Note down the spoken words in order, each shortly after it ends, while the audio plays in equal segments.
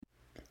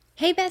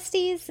Hey,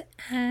 besties,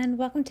 and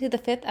welcome to the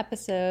fifth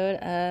episode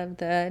of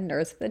the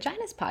Nerds with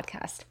Vaginas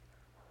podcast.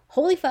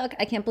 Holy fuck,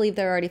 I can't believe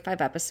there are already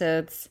 5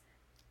 episodes.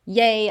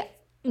 Yay,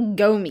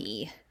 go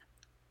me.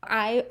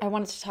 I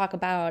wanted to talk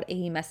about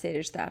a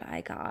message that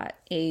I got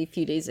a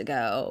few days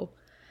ago,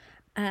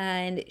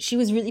 and she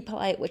was really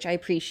polite, which I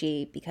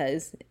appreciate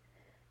because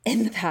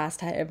in the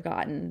past I have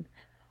gotten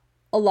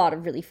a lot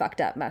of really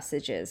fucked up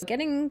messages.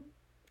 Getting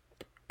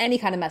any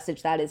kind of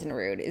message that isn't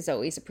rude is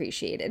always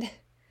appreciated.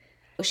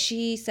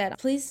 She said,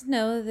 please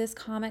know this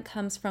comment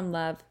comes from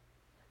love.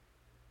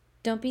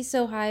 Don't be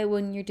so high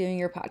when you're doing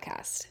your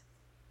podcast.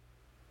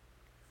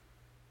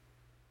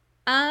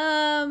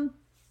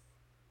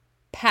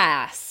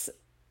 Pass.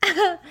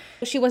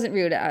 She wasn't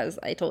rude, as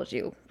I told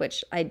you,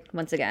 which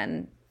once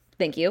again,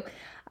 thank you.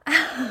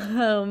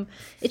 It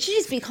should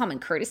just be common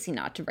courtesy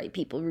not to write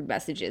people rude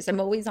messages. I'm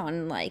always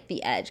on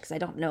the edge because I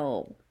don't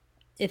know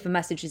if a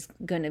message is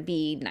going to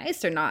be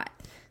nice or not.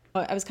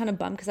 I was kind of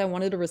bummed because I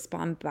wanted to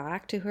respond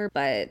back to her,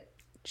 but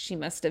she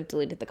must have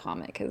deleted the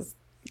comment because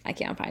I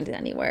can't find it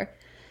anywhere.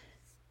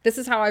 This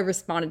is how I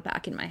responded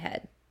back in my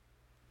head.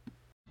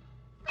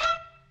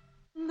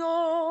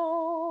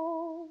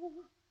 No.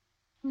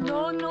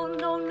 No, no,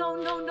 no, no,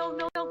 no, no,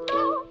 no, no,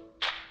 no.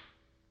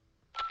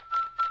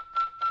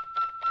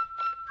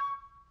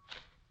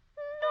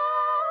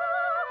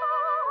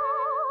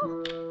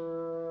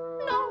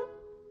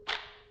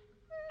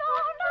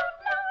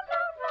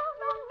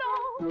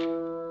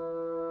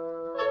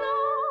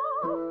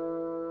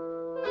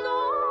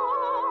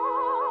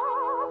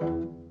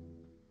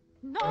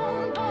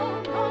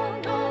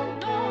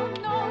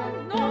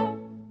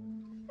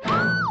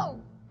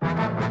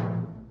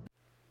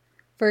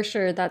 For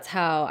sure, that's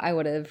how I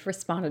would have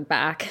responded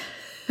back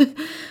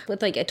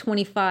with a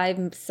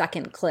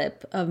 25-second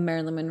clip of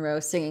Marilyn Monroe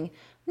singing,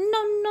 no,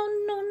 no,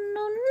 no,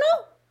 no,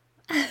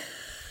 no.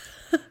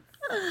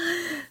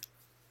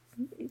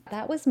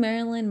 That was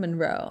Marilyn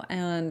Monroe,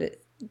 and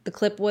the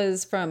clip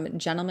was from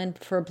Gentlemen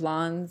for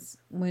Blondes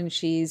when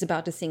she's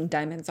about to sing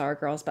Diamonds Are a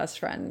Girl's Best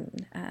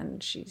Friend,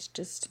 and she's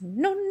just,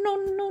 no, no,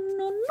 no,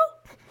 no,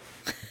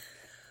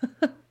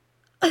 no.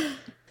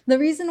 The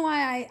reason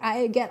why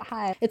I get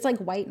high, it's like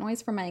white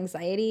noise for my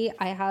anxiety.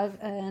 I have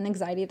an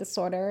anxiety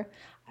disorder.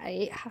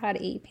 I had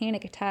a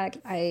panic attack.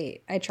 I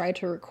tried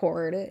to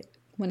record it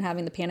when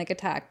having the panic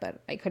attack,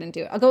 but I couldn't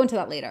do it. I'll go into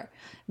that later.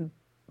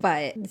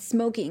 But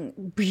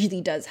smoking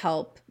really does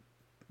help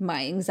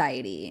my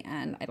anxiety.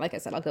 And like I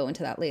said, I'll go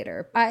into that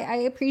later. I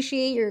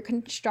appreciate your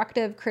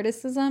constructive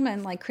criticism,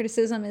 and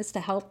criticism is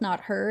to help, not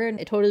hurt.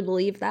 I totally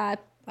believe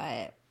that,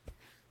 but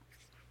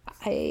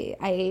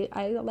I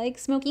like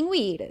smoking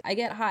weed. I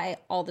get high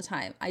all the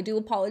time. I do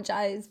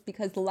apologize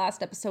because the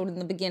last episode in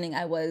the beginning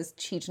I was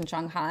Cheech and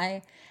Chong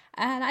high,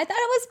 and I thought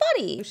it was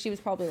funny. She was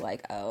probably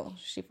like, oh,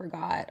 she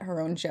forgot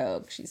her own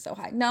joke. She's so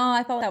high. No,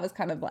 I felt that was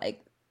kind of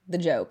like the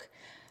joke.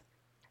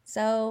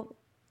 So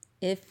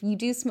if you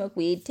do smoke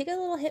weed, take a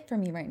little hit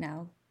from me right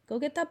now. Go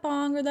get that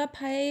bong or that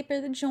pipe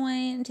or the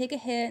joint and take a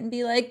hit and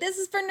be like, this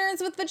is for nerds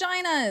with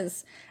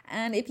vaginas.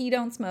 And if you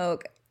don't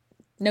smoke,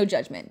 no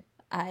judgment.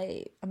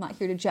 I'm not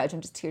here to judge.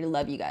 I'm just here to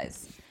love you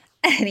guys.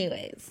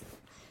 Anyways,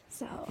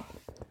 so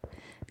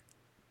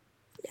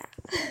yeah.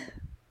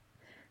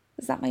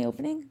 Is that my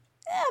opening?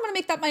 Yeah, I'm going to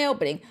make that my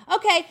opening.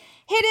 Okay,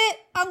 hit it.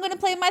 I'm going to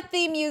play my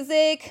theme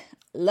music.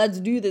 Let's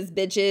do this,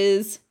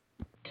 bitches.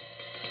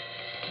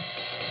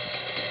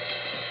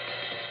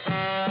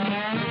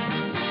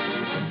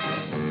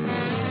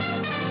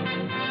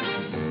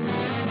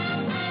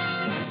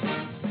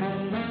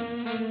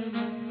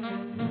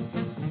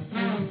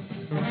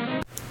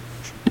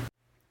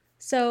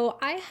 So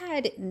I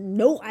had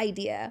no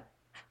idea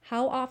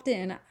how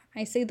often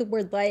I say the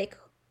word like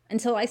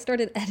until I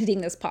started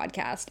editing this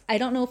podcast. I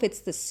don't know if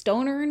it's the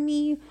stoner in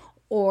me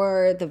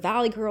or the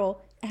Valley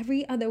Girl.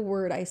 Every other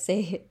word I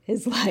say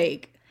is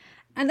like.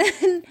 And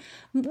then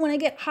when I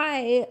get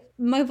high,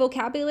 my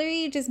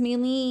vocabulary just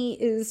mainly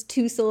is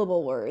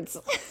 2-syllable words.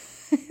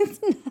 It's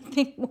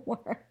nothing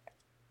more.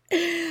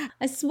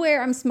 I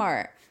swear I'm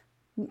smart.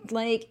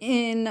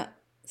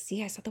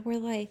 I said the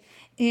word like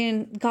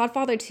in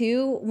Godfather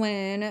 2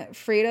 when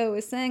Fredo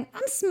is saying,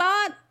 I'm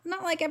smart,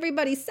 not like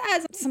everybody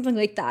says, something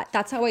like that.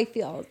 That's how I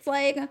feel. It's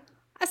like,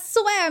 I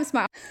swear I'm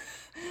smart.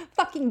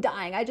 Fucking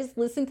dying. I just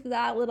listened to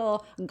that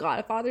little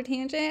Godfather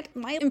tangent.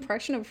 My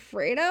impression of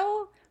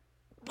Fredo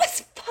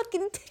was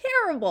fucking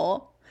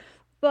terrible.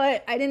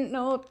 But I didn't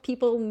know if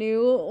people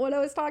knew what I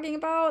was talking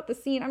about. The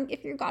scene,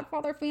 if you're a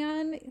Godfather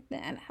fan,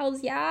 then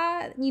hells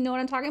yeah, you know what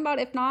I'm talking about.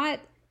 If not,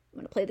 I'm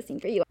going to play the scene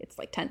for you. It's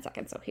 10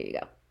 seconds, so here you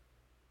go.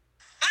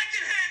 I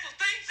can handle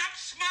things. I'm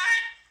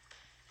smart.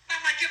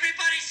 Not like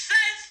everybody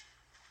says.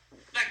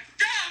 Like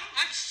dumb.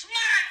 I'm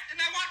smart and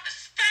I want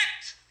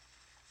respect.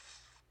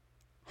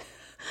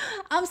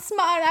 I'm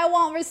smart. I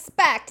want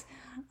respect.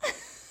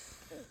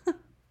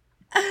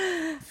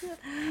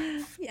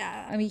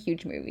 Yeah, I'm a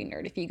huge movie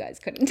nerd if you guys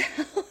couldn't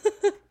tell.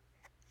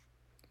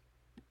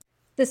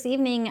 This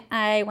evening,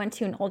 I went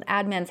to an old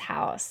admin's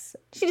house.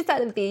 She just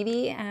had a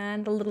baby,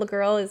 and the little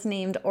girl is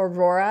named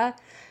Aurora.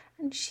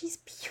 And she's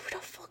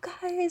beautiful,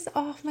 guys.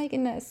 Oh my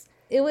goodness.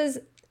 It was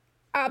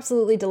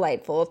absolutely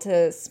delightful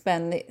to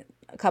spend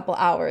a couple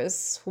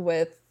hours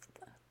with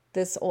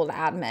this old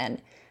admin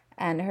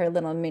and her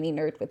little mini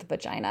nerd with a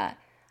vagina.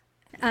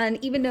 And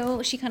even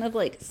though she kind of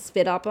like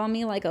spit up on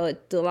me like a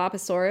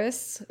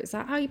Dilophosaurus, is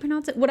that how you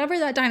pronounce it? Whatever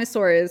that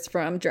dinosaur is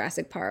from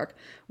Jurassic Park,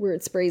 where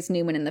it sprays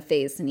Newman in the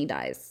face and he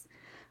dies.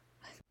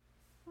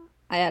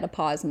 I had to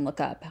pause and look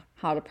up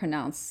how to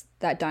pronounce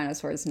that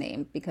dinosaur's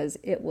name because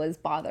it was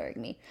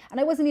bothering me. And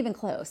I wasn't even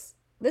close.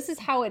 This is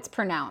how it's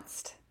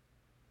pronounced.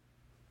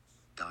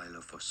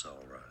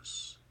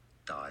 Dilophosaurus.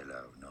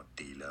 Dilo, not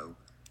Dilo,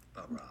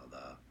 but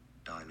rather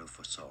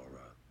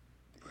Dilophosaurus.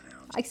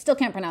 Pronounced. I still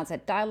can't pronounce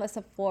it.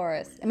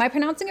 Dilophosaurus. Am I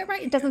pronouncing it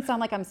right? It doesn't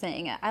sound like I'm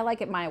saying it. I like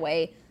it my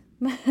way.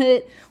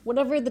 But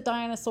whatever the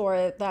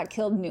dinosaur that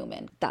killed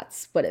Newman,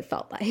 that's what it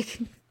felt like.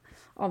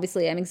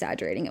 Obviously, I'm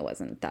exaggerating. It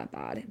wasn't that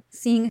bad.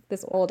 Seeing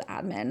this old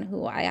admin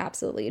who I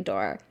absolutely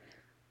adore,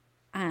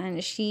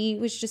 and she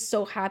was just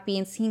so happy,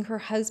 and seeing her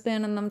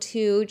husband and them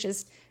too,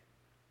 just,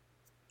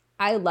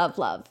 I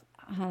love.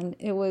 And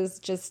it was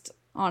just,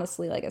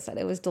 honestly, like I said,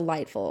 it was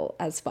delightful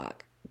as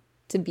fuck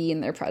to be in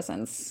their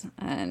presence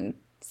and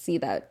see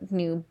that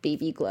new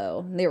baby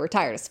glow. They were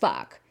tired as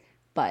fuck,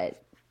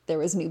 but there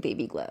was new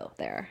baby glow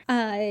there.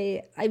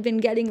 I've been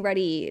getting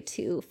ready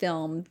to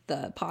film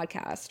the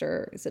podcast,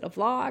 or is it a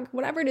vlog?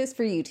 Whatever it is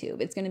for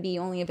YouTube. It's going to be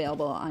only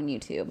available on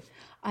YouTube.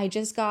 I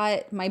just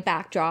got my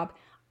backdrop.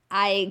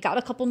 I got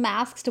a couple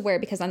masks to wear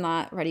because I'm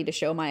not ready to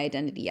show my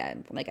identity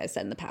yet, like I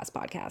said in the past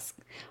podcast.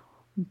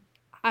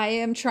 I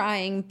am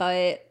trying,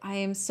 but I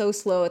am so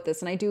slow at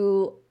this, and I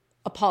do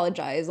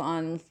apologize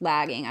on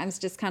lagging. I'm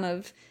just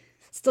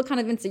still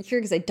kind of insecure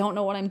because I don't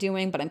know what I'm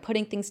doing, but I'm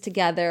putting things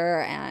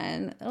together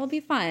and it'll be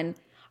fun.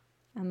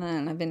 And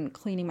then I've been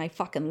cleaning my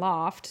fucking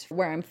loft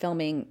where I'm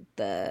filming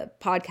the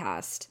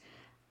podcast,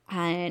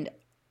 and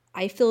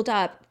I filled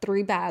up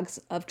 3 bags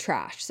of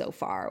trash so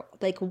far.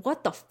 Like,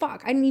 what the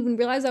fuck? I didn't even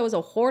realize I was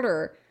a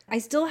hoarder. I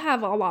still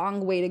have a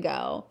long way to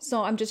go.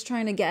 So I'm just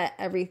trying to get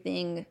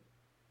everything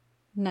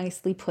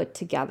nicely put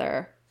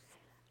together.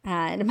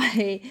 And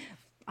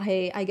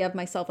I gave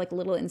myself like a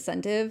little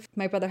incentive.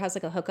 My brother has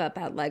like a hookup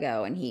at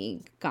Lego, and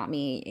he got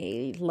me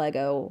a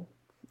Lego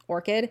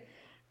orchid.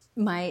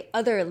 My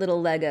other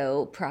little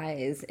Lego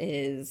prize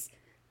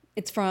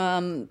it's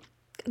from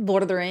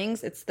Lord of the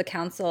Rings. It's the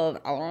Council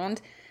of Elrond.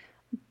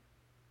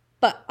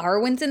 But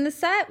Arwen's in the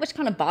set, which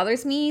kind of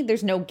bothers me.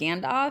 There's no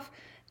Gandalf.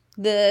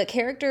 The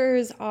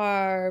characters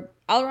are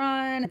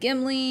Elrond,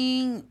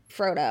 Gimli,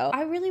 Frodo.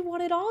 I really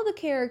wanted all the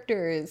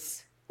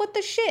characters. What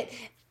the shit?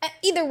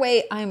 Either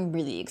way, I'm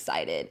really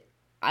excited.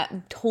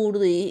 I'm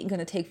totally going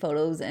to take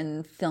photos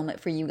and film it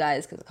for you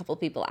guys because a couple of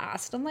people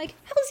asked. I'm like,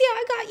 hells yeah,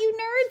 I got you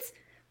nerds.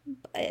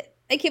 But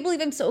I can't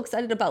believe I'm so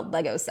excited about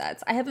Lego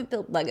sets. I haven't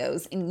built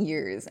Legos in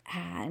years,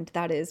 and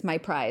that is my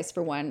prize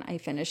for when I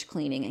finish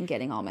cleaning and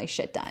getting all my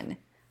shit done.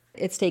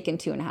 It's taken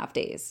 2.5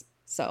 days,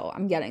 so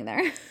I'm getting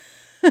there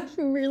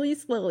really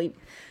slowly.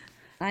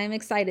 I'm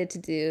excited to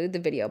do the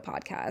video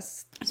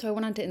podcast. So I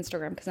went onto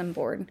Instagram because I'm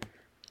bored,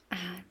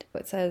 and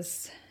it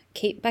says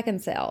Kate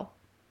Beckinsale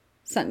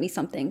sent me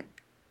something.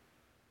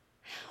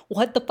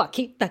 What the fuck?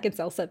 Kate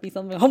Beckinsale sent me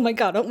something. Oh my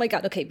god.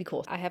 Okay, be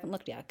cool. I haven't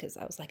looked yet because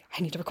I was like,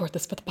 I need to record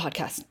this for the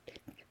podcast.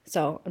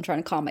 So I'm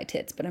trying to calm my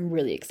tits, but I'm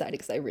really excited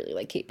because I really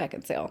like Kate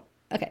Beckinsale.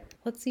 Okay,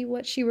 let's see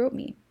what she wrote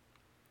me.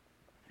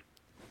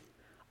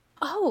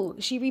 Oh,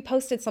 she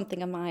reposted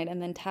something of mine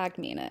and then tagged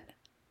me in it.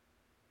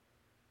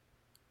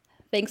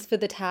 Thanks for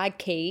the tag,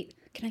 Kate.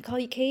 Can I call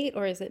you Kate,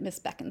 or is it Miss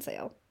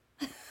Beckinsale?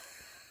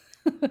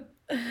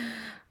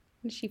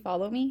 Did she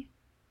follow me?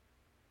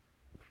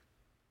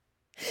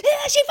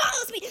 Yeah, she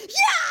follows me!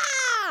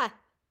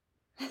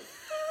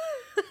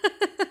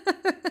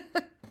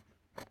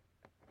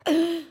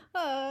 Yeah!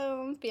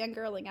 Oh,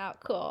 fangirling out.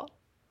 Cool.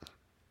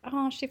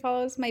 Oh, she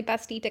follows my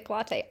bestie, Dick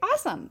Latte.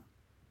 Awesome.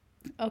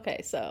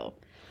 Okay, so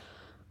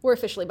we're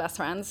officially best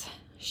friends.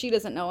 She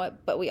doesn't know it,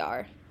 but we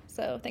are.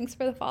 So thanks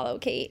for the follow,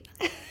 Kate.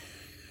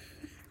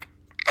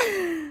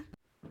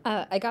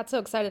 I got so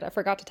excited I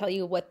forgot to tell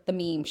you what the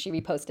meme she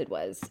reposted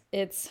was.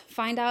 It's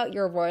find out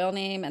your royal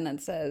name, and then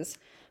says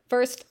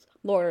first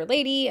Lord or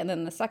Lady, and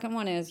then the second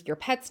one is your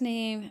pet's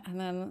name, and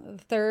then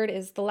the third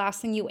is the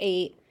last thing you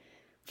ate,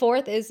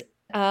 fourth is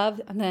of,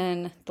 and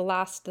then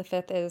the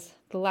fifth is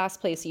the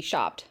last place you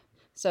shopped.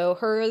 So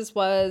hers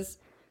was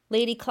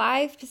Lady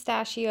Clive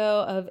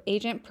Pistachio of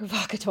Agent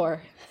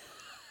Provocateur.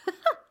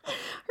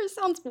 Hers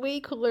sounds way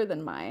cooler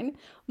than mine.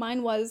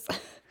 Mine was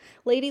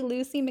Lady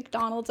Lucy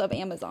McDonald's of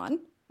Amazon.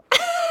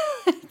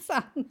 It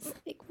sounds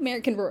like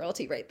American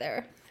royalty right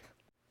there.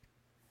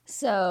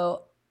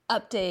 So,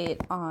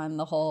 update on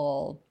the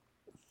whole,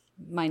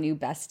 my new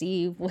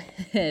bestie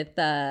with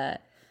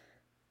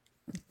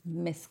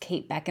Miss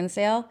Kate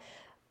Beckinsale.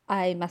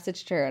 I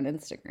messaged her on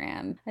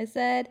Instagram. I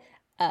said,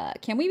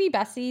 can we be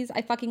besties?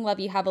 I fucking love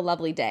you. Have a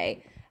lovely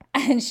day.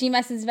 And she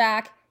messaged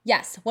back,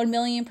 yes,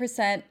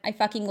 1,000,000%. I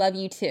fucking love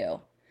you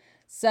too.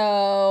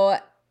 So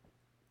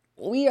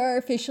we are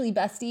officially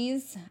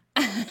besties.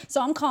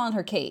 So I'm calling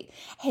her Kate.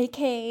 Hey,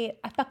 Kate,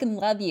 I fucking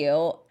love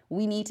you.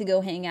 We need to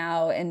go hang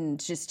out and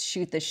just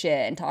shoot the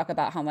shit and talk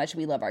about how much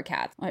we love our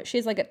cats.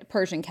 She's like a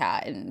Persian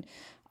cat, and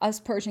us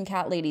Persian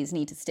cat ladies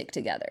need to stick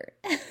together.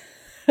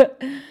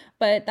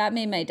 But that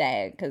made my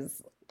day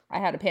because I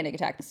had a panic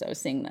attack. So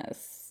seeing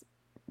this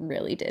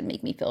really did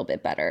make me feel a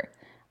bit better.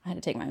 I had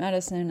to take my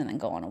medicine and then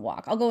go on a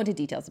walk. I'll go into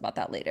details about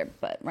that later.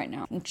 But right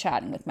now I'm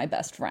chatting with my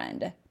best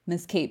friend,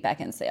 Miss Kate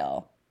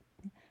Beckinsale.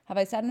 Have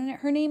I said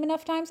her name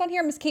enough times on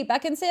here? Miss Kate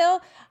Beckinsale?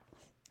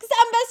 Because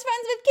I'm best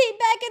friends with Kate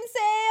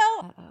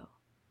Beckinsale. Uh-oh.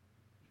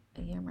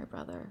 I hear my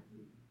brother.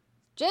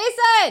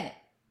 Jason!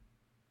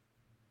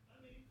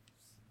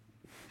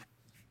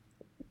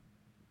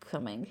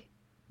 Coming.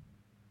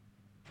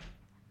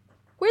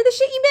 Where the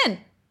shit you been?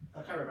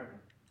 Chiropractor.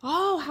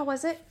 Oh, how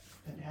was it?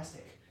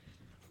 Fantastic.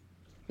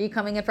 Are you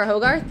coming in for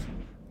Hogarth?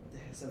 They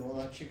had some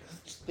electric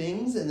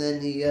things, and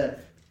then he did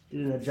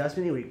an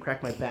adjustment where he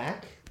cracked my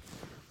back,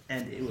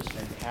 and it was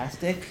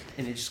fantastic.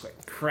 And it just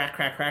went crack,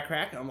 crack, crack,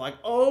 crack. And I'm like,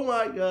 oh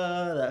my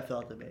god, that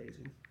felt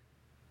amazing.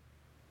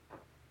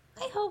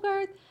 Hi,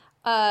 Hogarth.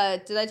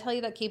 Did I tell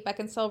you that Kate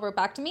Beckinsale wrote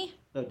back to me?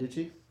 Oh, did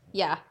she?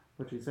 Yeah.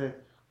 What'd she say?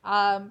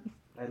 I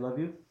love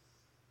you.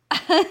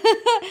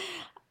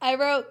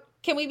 wrote,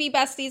 can we be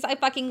besties? I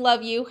fucking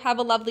love you. Have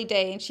a lovely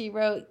day. And she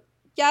wrote,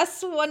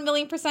 yes,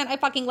 1,000,000%. I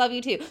fucking love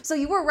you too. So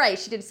you were right.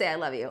 She did say I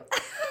love you.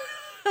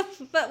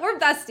 But we're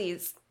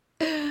besties.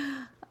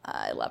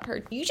 I love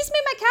her. You just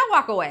made my cat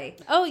walk away.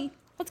 Oh,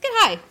 let's get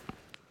high.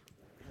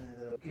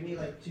 Give me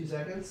like 2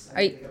 seconds.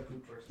 Are you- take a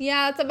poop first.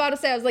 Yeah, it's about to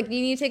say. I was like, do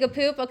you need to take a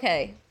poop?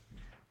 Okay.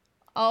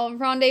 I'll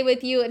rendezvous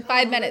with you in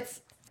 5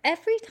 minutes.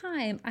 Every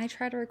time I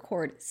try to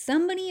record,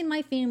 somebody in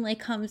my family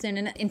comes in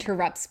and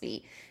interrupts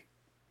me.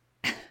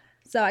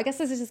 So I guess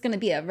this is just going to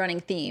be a running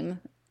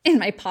theme in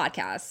my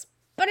podcast.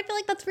 But I feel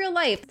like that's real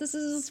life. This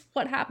is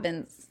what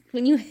happens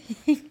when you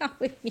hang out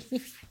with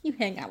me. You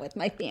hang out with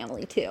my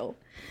family too.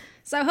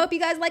 So I hope you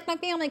guys like my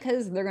family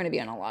because they're going to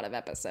be on a lot of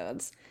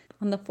episodes.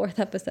 On the 4th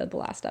episode, the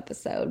last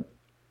episode,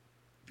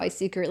 I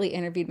secretly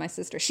interviewed my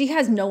sister. She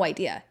has no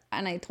idea.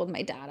 And I told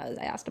my dad,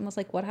 I asked him, I was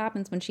like, what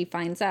happens when she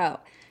finds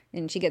out?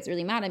 And she gets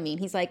really mad at me.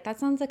 And he's like, that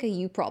sounds like a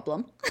you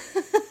problem.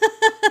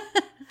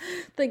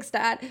 Thanks,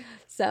 Dad.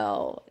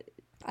 So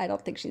I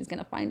don't think she's going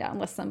to find out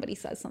unless somebody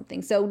says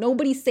something. So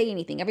nobody say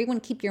anything. Everyone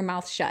keep your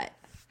mouth shut.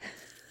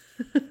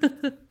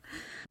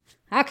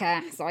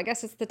 Okay, so I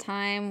guess it's the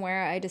time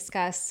where I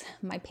discuss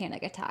my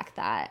panic attack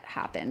that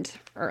happened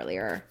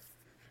earlier.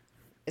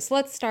 So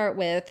let's start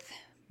with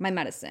my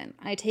medicine.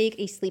 I take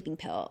a sleeping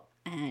pill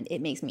and it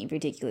makes me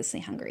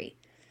ridiculously hungry.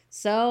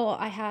 So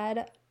I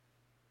had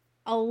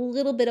a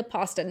little bit of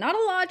pasta, not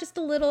a lot, just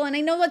a little. And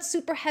I know that's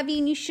super heavy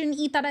and you shouldn't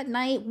eat that at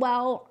night.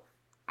 Well,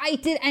 I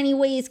did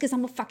anyways because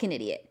I'm a fucking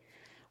idiot.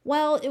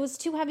 Well, it was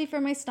too heavy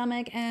for my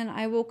stomach and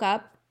I woke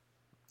up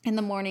in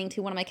the morning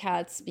to one of my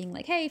cats being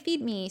like, hey,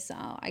 feed me. So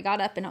I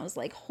got up and I was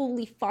like,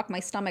 holy fuck,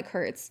 my stomach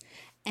hurts.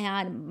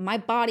 And my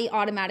body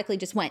automatically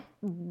just went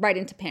right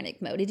into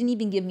panic mode. It didn't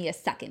even give me a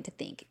second to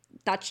think.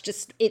 That's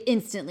just, it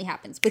instantly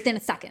happens within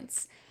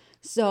seconds.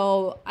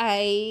 So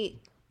I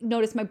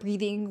noticed my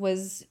breathing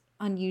was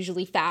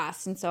unusually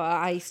fast. And so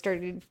I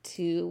started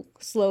to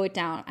slow it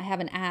down. I have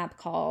an app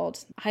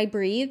called I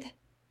Breathe.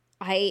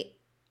 I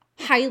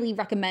highly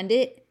recommend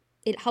it.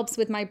 It helps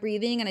with my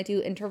breathing and I do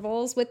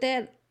intervals with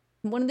it.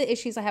 One of the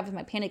issues I have with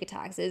my panic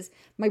attacks is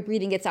my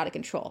breathing gets out of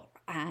control.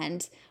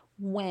 And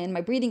when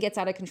my breathing gets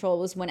out of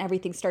control is when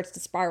everything starts to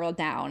spiral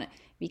down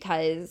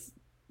because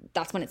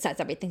that's when it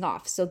sets everything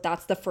off. So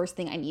that's the first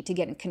thing I need to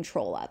get in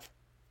control of.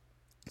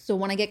 So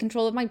when I get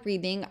control of my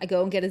breathing, I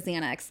go and get a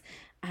Xanax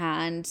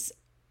and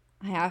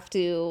I have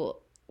to,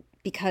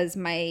 because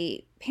my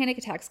panic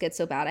attacks get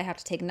so bad, I have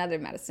to take another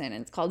medicine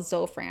and it's called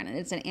Zofran and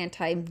it's an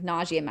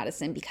anti-nausea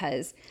medicine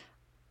because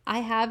I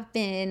have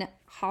been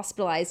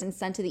hospitalized and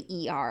sent to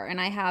the ER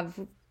and I have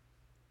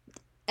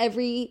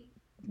every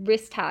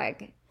wrist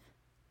tag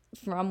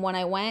from when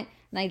I went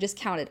and I just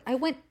counted. I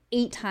went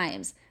 8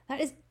 times.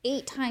 That is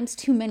 8 times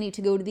too many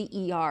to go to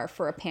the ER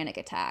for a panic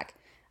attack.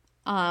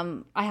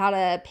 I had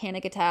a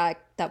panic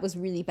attack that was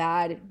really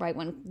bad right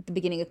when the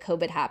beginning of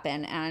COVID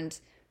happened. And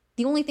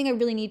the only thing I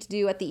really need to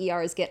do at the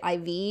ER is get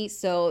IV.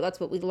 So that's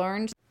what we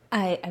learned.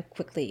 I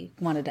quickly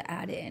wanted to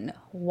add in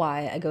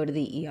why I go to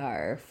the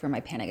ER for my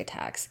panic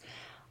attacks.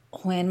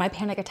 When my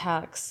panic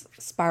attacks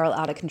spiral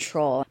out of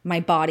control, my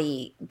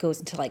body goes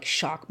into like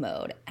shock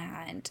mode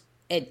and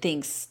it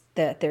thinks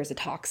that there's a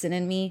toxin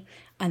in me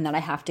and that I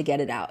have to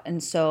get it out.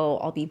 And so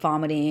I'll be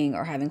vomiting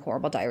or having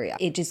horrible diarrhea.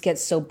 It just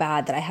gets so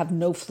bad that I have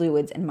no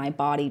fluids and my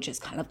body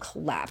just kind of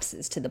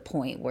collapses to the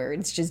point where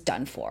it's just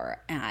done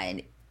for.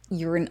 And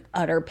you're in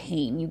utter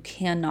pain. You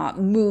cannot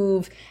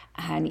move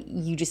and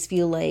you just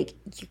feel like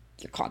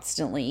you're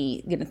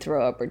constantly going to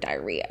throw up or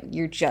diarrhea.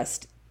 You're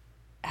just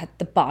at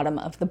the bottom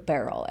of the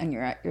barrel and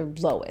you're at your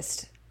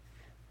lowest.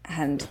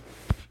 And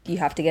you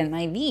have to get an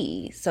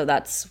IV. So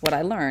that's what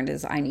I learned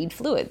is I need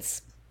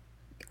fluids.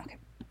 Okay.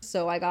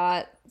 So I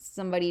got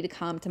somebody to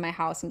come to my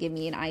house and give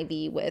me an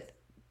IV with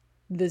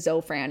the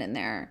Zofran in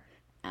there,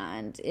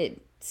 and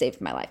it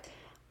saved my life.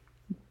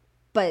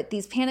 But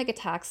these panic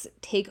attacks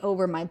take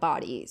over my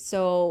body.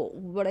 So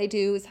what I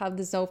do is have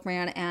the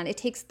Zofran, and it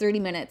takes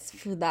 30 minutes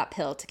for that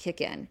pill to kick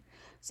in.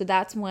 So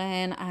that's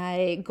when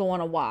I go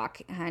on a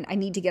walk, and I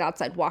need to get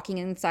outside. Walking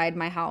inside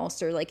my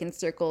house or like in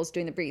circles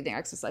doing the breathing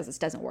exercises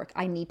doesn't work.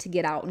 I need to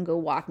get out and go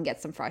walk and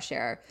get some fresh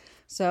air.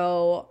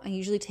 So I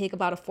usually take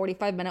about a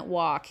 45-minute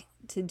walk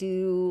to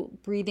do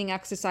breathing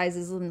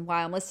exercises and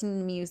while I'm listening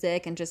to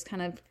music and just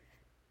kind of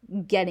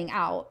getting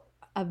out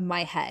of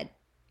my head.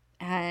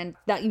 And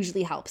that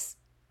usually helps.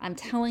 I'm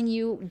telling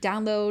you,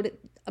 download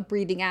a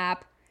breathing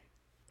app.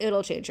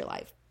 It'll change your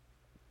life.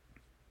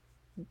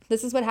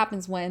 This is what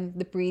happens when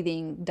the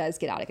breathing does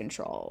get out of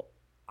control.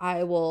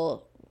 I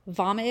will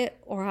vomit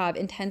or have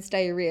intense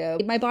diarrhea.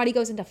 My body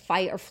goes into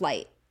fight or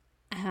flight.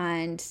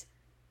 And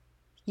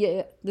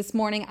yeah, this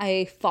morning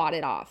I fought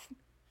it off.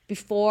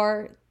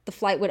 Before, the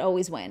flight would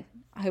always win.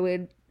 I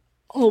would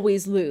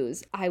always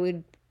lose. I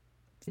would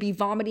be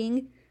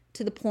vomiting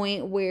to the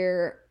point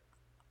where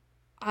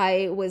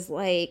I was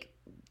like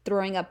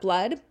throwing up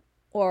blood,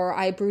 or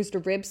I bruised a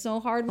rib so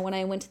hard. When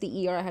I went to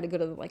the ER, I had to go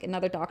to like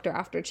another doctor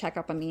after a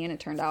checkup on me, and it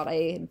turned out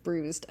I had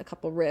bruised a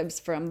couple ribs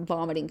from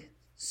vomiting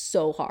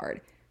so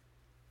hard.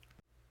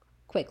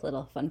 Quick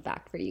little fun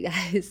fact for you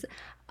guys.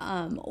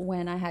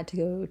 When I had to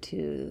go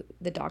to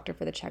the doctor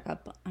for the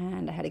checkup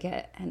and I had to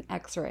get an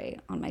x-ray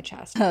on my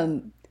chest.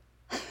 I'm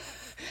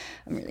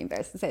really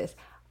embarrassed to say this.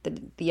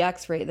 The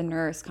x-ray, the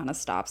nurse kind of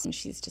stops and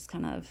she's just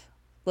kind of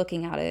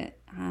looking at it.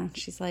 And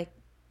she's like,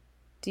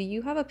 "Do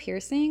you have a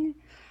piercing?"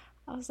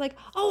 I was like,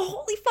 "Oh,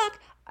 holy fuck.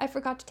 I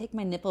forgot to take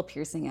my nipple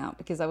piercing out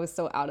because I was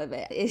so out of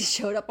it." It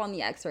showed up on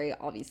the x-ray,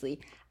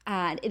 obviously.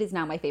 And it is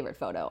now my favorite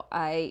photo.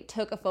 I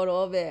took a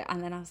photo of it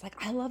and then I was like,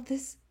 I love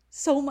this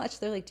so much.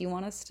 They're like, "Do you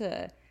want us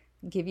to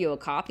give you a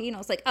copy?" And I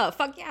was like, "Oh,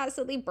 fuck yeah."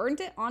 So they burned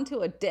it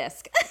onto a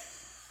disc.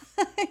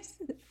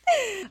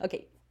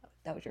 Okay,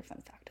 that was your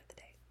fun fact of the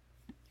day.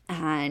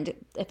 And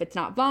if it's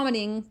not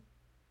vomiting,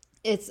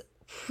 it's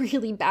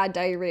really bad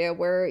diarrhea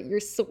where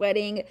you're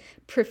sweating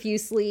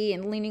profusely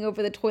and leaning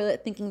over the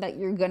toilet thinking that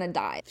you're gonna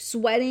die.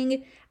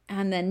 Sweating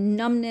and then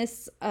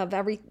numbness of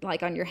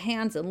like on your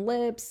hands and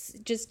lips.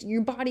 Just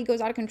your body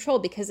goes out of control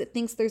because it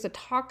thinks there's a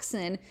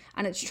toxin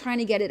and it's trying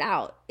to get it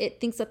out.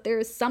 It thinks that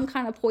there's some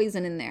kind of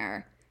poison in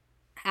there.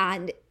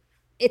 And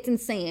it's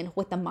insane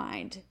what the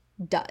mind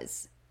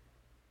does.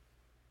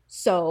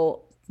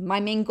 So my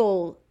main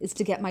goal is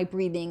to get my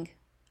breathing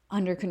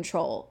under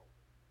control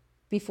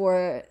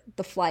before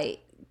the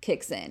flight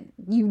kicks in.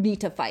 You need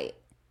to fight.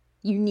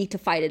 You need to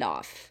fight it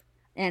off.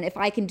 And if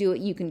I can do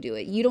it, you can do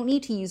it. You don't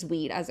need to use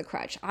weed as a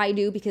crutch. I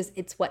do because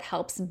it's what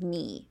helps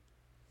me.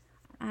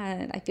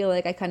 And I feel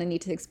like I kind of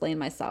need to explain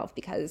myself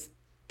because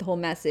the whole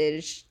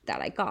message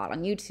that I got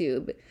on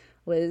YouTube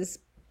was,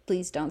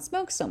 please don't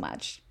smoke so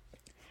much.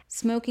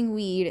 Smoking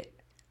weed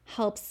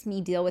helps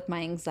me deal with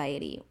my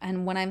anxiety.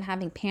 And when I'm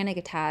having panic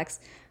attacks,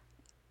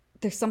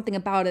 there's something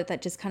about it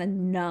that just kind of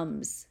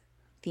numbs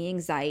the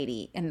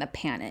anxiety and the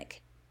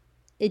panic.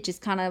 It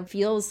just kind of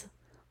feels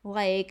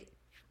like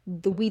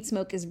the weed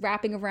smoke is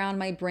wrapping around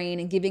my brain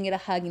and giving it a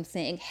hug and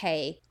saying,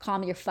 "Hey,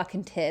 calm your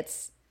fucking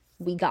tits.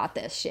 We got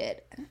this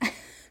shit."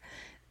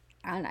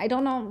 And I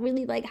don't know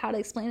really like how to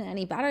explain it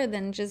any better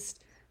than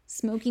just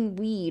smoking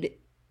weed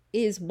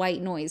is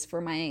white noise for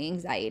my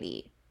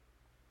anxiety.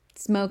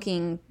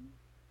 Smoking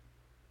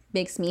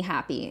makes me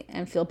happy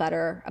and feel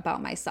better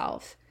about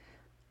myself.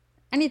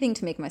 Anything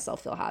to make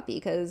myself feel happy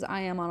because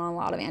I am on a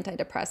lot of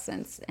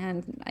antidepressants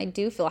and I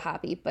do feel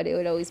happy, but it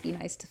would always be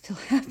nice to feel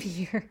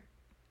happier.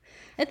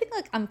 I think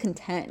like I'm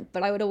content,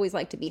 but I would always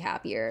like to be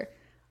happier.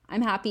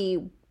 I'm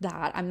happy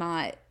that I'm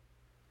not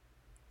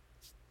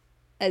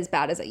as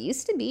bad as I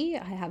used to be.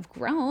 I have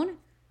grown,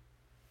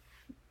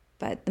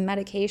 but the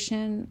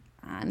medication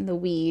and the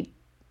weed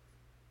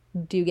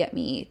do get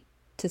me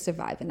to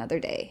survive another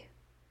day.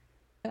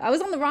 I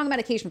was on the wrong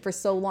medication for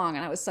so long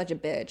and I was such a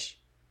bitch.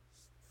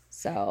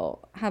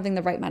 So having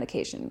the right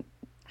medication,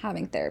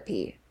 having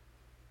therapy,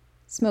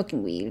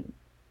 smoking weed,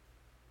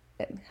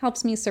 it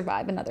helps me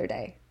survive another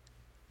day.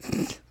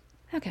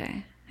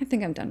 Okay, I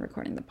think I'm done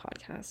recording the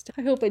podcast.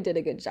 I hope I did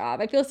a good job.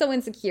 I feel so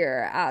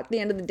insecure. At the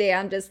end of the day,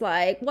 I'm just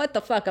like, what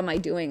the fuck am I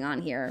doing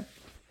on here?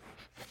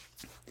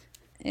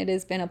 It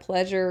has been a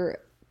pleasure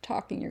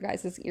talking your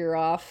guys' ear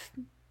off.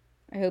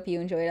 I hope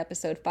you enjoyed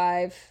episode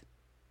 5.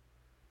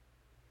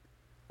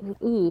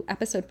 Ooh,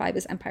 episode 5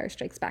 is Empire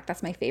Strikes Back.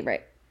 That's my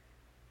favorite.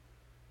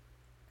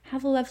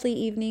 Have a lovely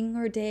evening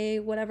or day,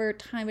 whatever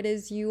time it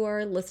is you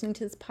are listening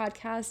to this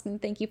podcast. And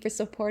thank you for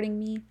supporting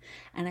me.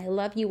 And I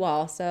love you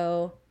all.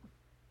 So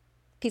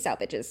peace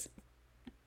out, bitches.